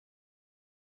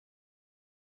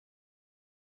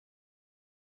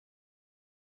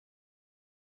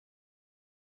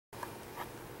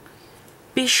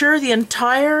be sure the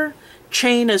entire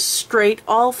chain is straight,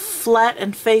 all flat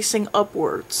and facing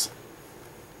upwards.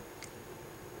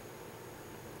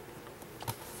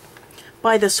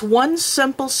 By this one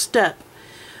simple step,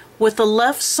 with the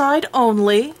left side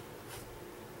only,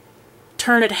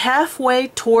 turn it halfway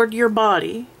toward your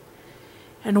body,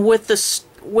 and with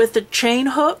the chain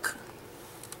hook,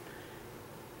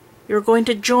 you're going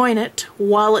to join it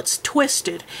while it's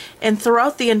twisted, and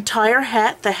throughout the entire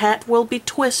hat, the hat will be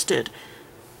twisted.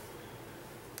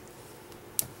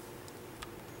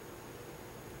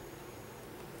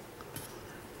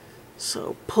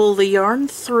 So pull the yarn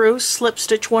through, slip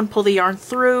stitch one, pull the yarn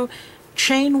through,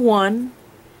 chain one,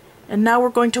 and now we're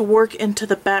going to work into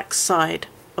the back side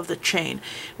of the chain.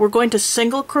 We're going to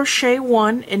single crochet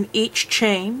one in each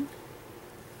chain.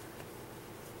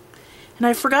 And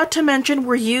I forgot to mention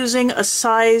we're using a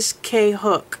size K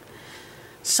hook,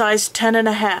 size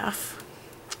 10.5.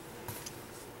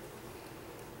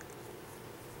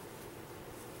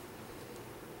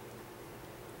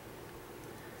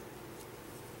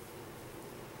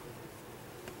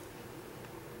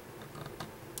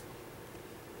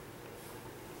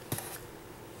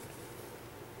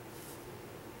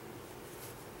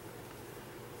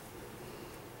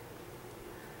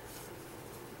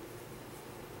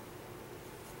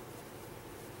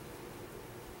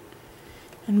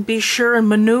 And be sure and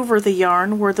maneuver the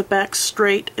yarn where the back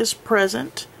straight is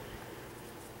present.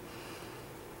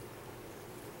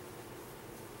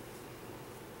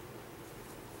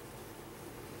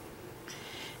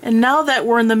 And now that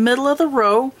we're in the middle of the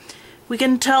row, we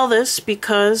can tell this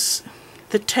because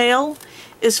the tail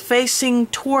is facing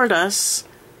toward us.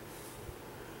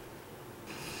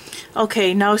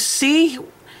 Okay, now see,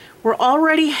 we're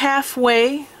already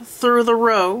halfway through the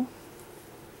row.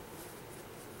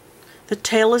 The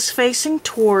tail is facing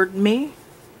toward me.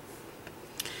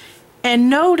 And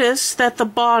notice that the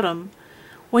bottom,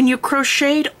 when you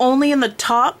crocheted only in the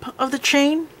top of the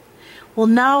chain, well,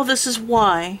 now this is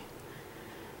why.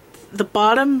 The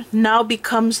bottom now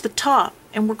becomes the top,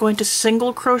 and we're going to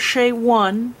single crochet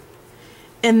one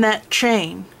in that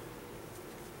chain.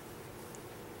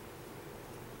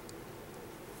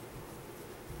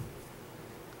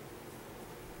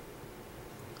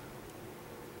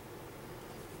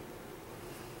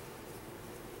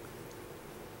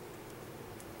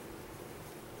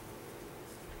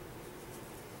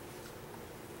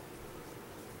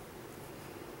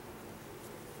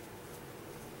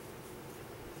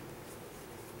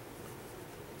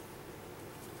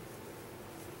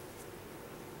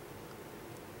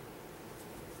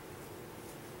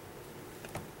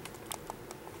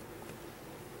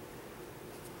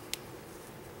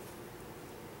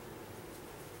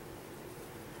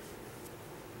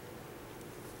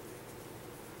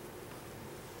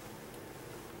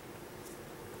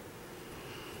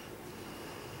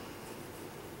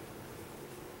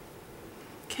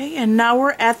 Okay, and now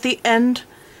we're at the end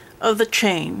of the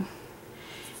chain,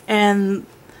 and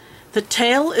the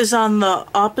tail is on the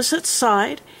opposite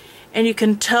side, and you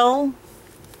can tell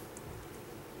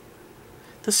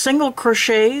the single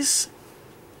crochets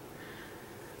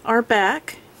are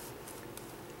back.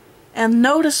 And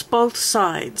notice both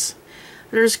sides.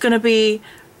 There's going to be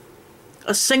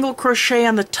a single crochet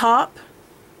on the top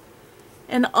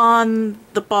and on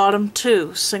the bottom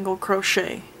too, single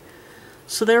crochet.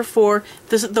 So therefore,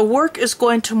 the work is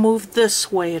going to move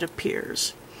this way, it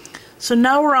appears. So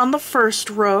now we're on the first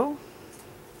row.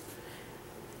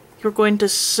 You're going to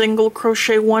single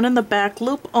crochet one in the back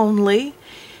loop only,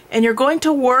 and you're going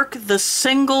to work the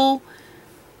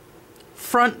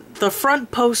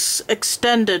front posts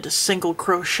extended single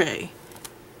crochet.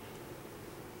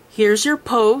 Here's your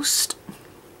post.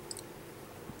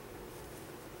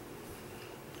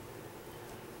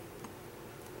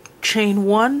 Chain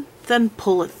one, then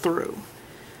pull it through.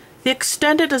 The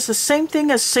extended is the same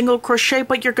thing as single crochet,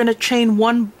 but you're going to chain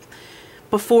one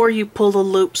before you pull the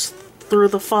loops through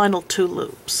the final two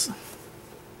loops.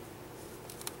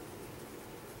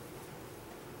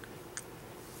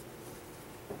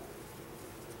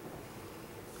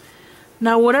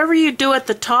 Now whatever you do at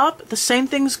the top, the same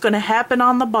thing's going to happen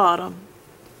on the bottom.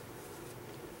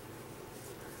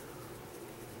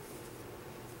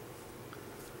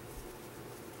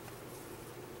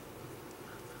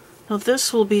 Now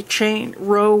this will be chain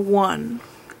row 1.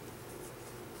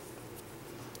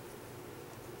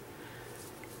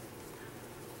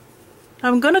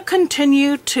 I'm going to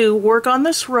continue to work on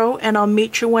this row, and I'll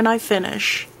meet you when I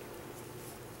finish.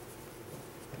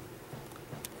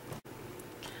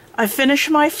 I finished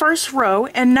my first row,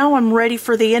 and now I'm ready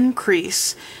for the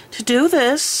increase. To do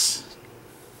this,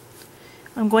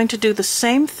 I'm going to do the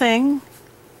same thing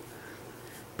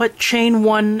but chain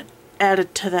 1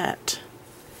 added to that.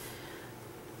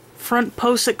 Front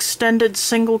post extended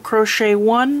single crochet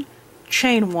 1,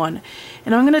 chain 1.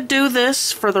 And I'm going to do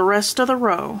this for the rest of the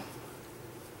row.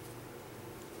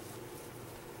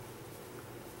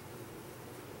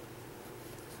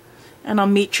 And I'll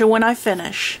meet you when I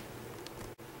finish.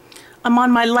 I'm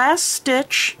on my last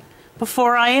stitch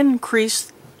before I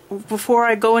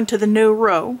go into the new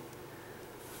row.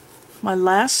 My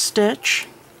last stitch.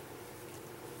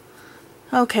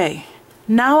 Okay,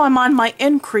 now I'm on my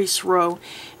increase row,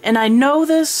 and I know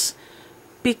this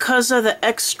because of the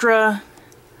extra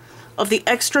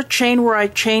chain where I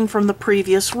chained from the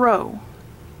previous row.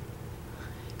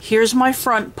 Here's my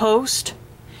front post,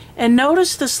 and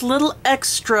notice this little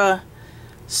extra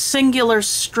singular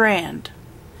strand,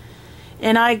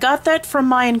 and I got that from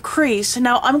my increase.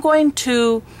 Now I'm going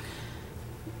to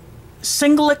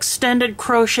single extended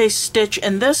crochet stitch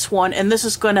in this one, and this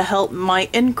is going to help my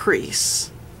increase.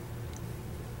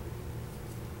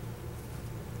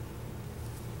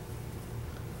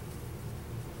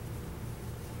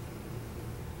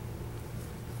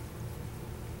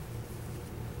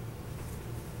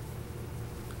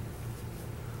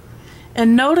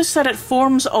 And notice that it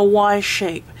forms a Y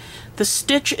shape. The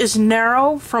stitch is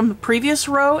narrow from the previous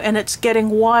row and it's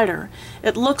getting wider.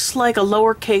 It looks like a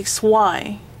lowercase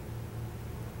y.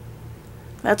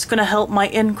 That's going to help my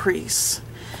increase.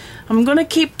 I'm going to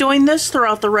keep doing this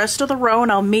throughout the rest of the row,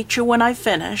 and I'll meet you when I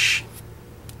finish.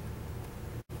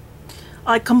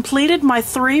 I completed my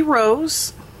 3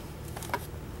 rows.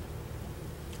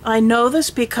 I know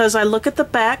this because I look at the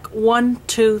back, 1,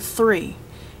 2, 3.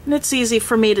 And it's easy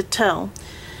for me to tell.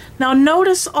 Now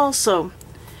notice also,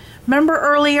 remember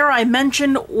earlier I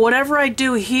mentioned whatever I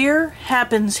do here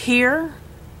happens here?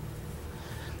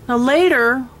 Now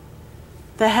later,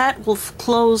 the hat will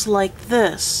close like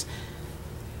this.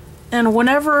 And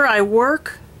whenever I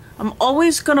work, I'm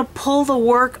always going to pull the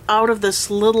work out of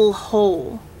this little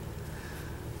hole.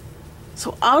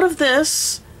 So out of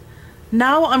this,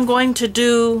 now I'm going to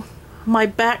do my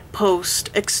back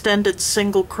post extended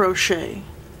single crochet.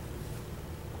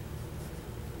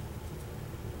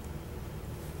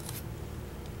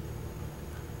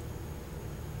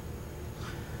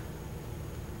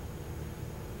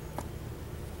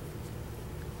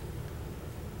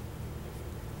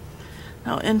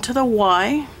 Now into the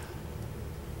Y,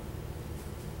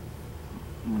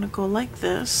 I'm going to go like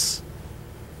this.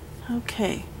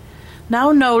 Okay,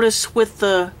 now notice with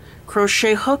the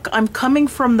crochet hook I'm coming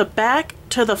from the back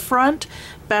to the front,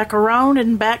 back around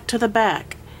and back to the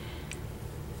back.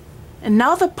 And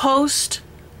now the post,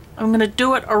 I'm going to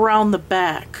do it around the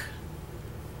back.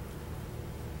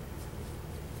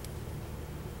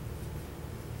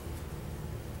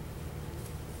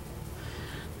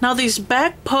 Now these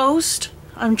back posts,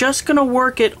 I'm just going to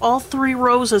work it all 3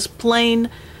 rows as plain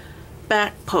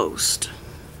back post.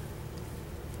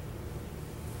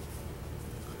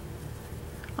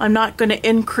 I'm not going to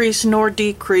increase nor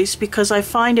decrease because I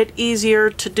find it easier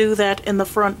to do that in the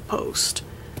front post.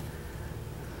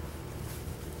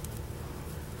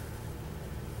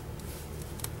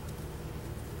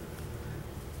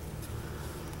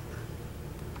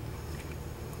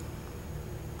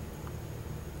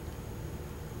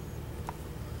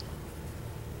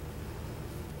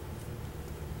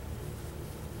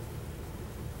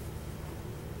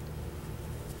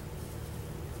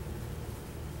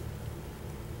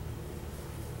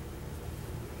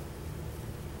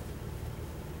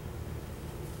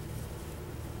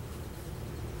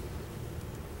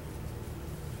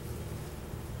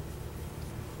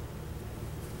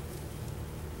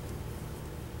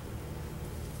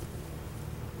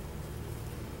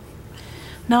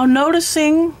 Now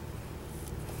noticing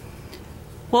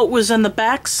what was in the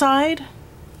back side,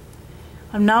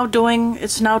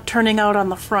 it's now turning out on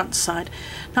the front side.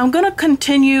 Now I'm going to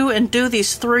continue and do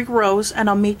these 3 rows, and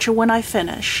I'll meet you when I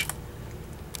finish.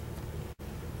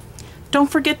 Don't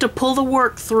forget to pull the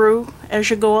work through as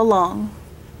you go along.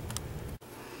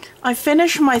 I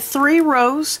finished my 3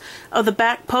 rows of the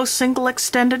back post single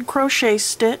extended crochet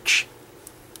stitch.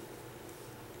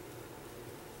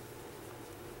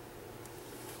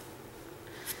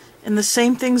 And the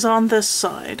same thing's on this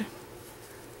side.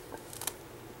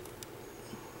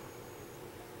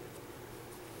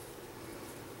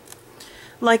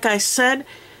 Like I said,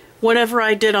 whatever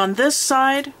I did on this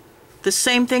side, the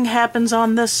same thing happens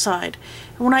on this side.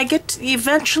 And when I get to,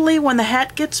 eventually when the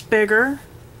hat gets bigger,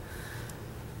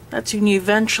 that's when you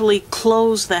eventually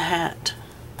close the hat.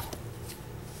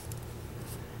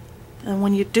 And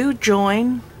when you do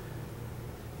join,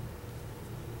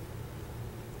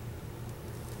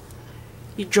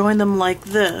 you join them like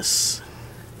this.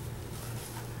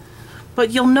 but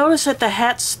you'll notice that the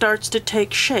hat starts to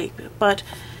take shape. But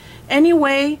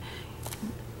anyway,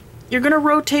 you're going to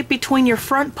rotate between your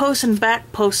front post and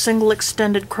back post single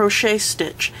extended crochet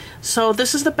stitch. So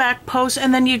this is the back post,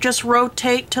 and then you just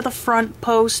rotate to the front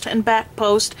post and back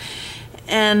post,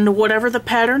 and whatever the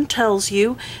pattern tells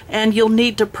you, and you'll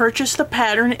need to purchase the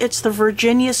pattern. It's the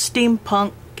Virginia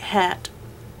Steampunk hat.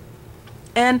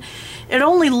 And it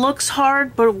only looks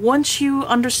hard, but once you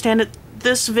understand it,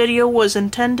 this video was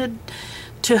intended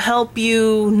to help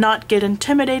you not get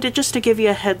intimidated, just to give you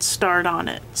a head start on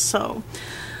it. So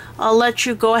I'll let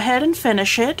you go ahead and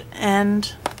finish it,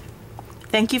 and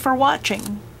thank you for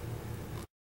watching.